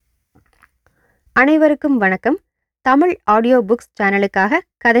அனைவருக்கும் வணக்கம். Tamil audio books சேனலுக்காக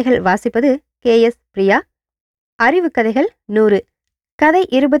கதைகள் வாசிப்பது KS பிரியா. அறிவு கதைகள் 100. கதை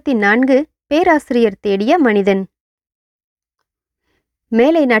 24. பேராசிரியர் தேடிய மனிதன்.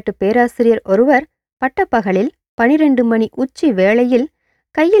 மேலை நாட்டு பேராசிரியர் ஒருவர் பட்டப்பகலில் 12 மணி உச்சி வேளையில்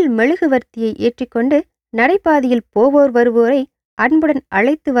கையில் மெழுகுவர்த்தியை ஏற்றிக்கொண்டு நடைபாதையில் போவோர் வருவோரை அன்புடன்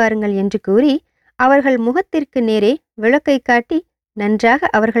அழைத்து வாருங்கள் என்று கூறி அவர்கள் முகத்திற்கு நேரே விளக்கை காட்டி நன்றாக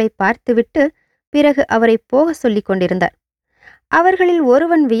அவர்களை பார்த்துவிட்டு பிறகு அவரை போக சொல்லிக் கொண்டிருந்தார். அவர்களில்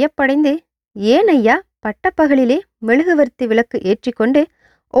ஒருவன் வியப்படைந்து, ஏன் ஐயா பட்டப்பகலிலே மெழுகுவர்த்தி விளக்கு ஏற்றிக்கொண்டு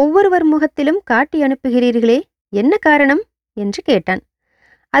ஒவ்வொருவர் முகத்திலும் காட்டி அனுப்புகிறீர்களே, என்ன காரணம் என்று கேட்டான்.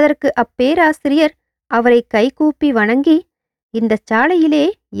 அதற்கு அப்பேராசிரியர் அவரை கைகூப்பி வணங்கி, இந்த சாலையிலே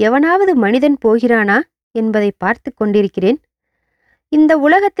எவனாவது மனிதன் போகிறானா என்பதை பார்த்து கொண்டிருக்கிறேன். இந்த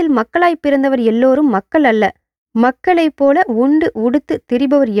உலகத்தில் மக்களாய் பிறந்தவர் எல்லோரும் மக்கள் அல்ல. மக்களைப் போல உண்டு உடுத்து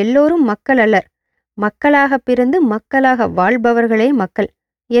திரிபவர் எல்லோரும் மக்கள் அல்லர். மக்களாக பிறந்து மக்களாக வாழ்பவர்களே மக்கள்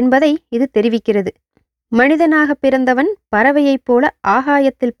என்பதை இது தெரிவிக்கிறது. மனிதனாக பிறந்தவன் பறவையைப் போல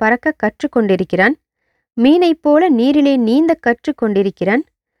ஆகாயத்தில் பறக்க கற்றுக்கொண்டிருக்கிறான். மீனைப் போல நீரிலே நீந்த கற்றுக்கொண்டிருக்கிறான்.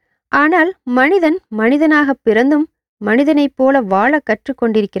 ஆனால் மனிதன் மனிதனாக பிறந்தும் மனிதனைப் போல வாழ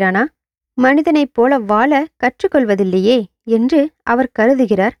கற்றுக்கொண்டிருக்கிறானா? மனிதனைப் போல வாழ கற்றுக்கொள்வதில்லையே என்று அவர்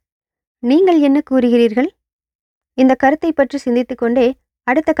கருதுகிறார். நீங்கள் என்ன கூறுகிறீர்கள்? இந்த கருத்தை பற்றி சிந்தித்துக் கொண்டே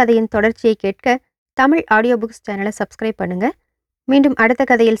அடுத்த கதையின் தொடர்ச்சியை கேட்க தமிழ் ஆடியோ புக்ஸ் சேனலை சப்ஸ்கிரைப் பண்ணுங்க. மீண்டும் அடுத்த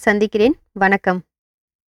கதையில் சந்திக்கிறேன். வணக்கம்.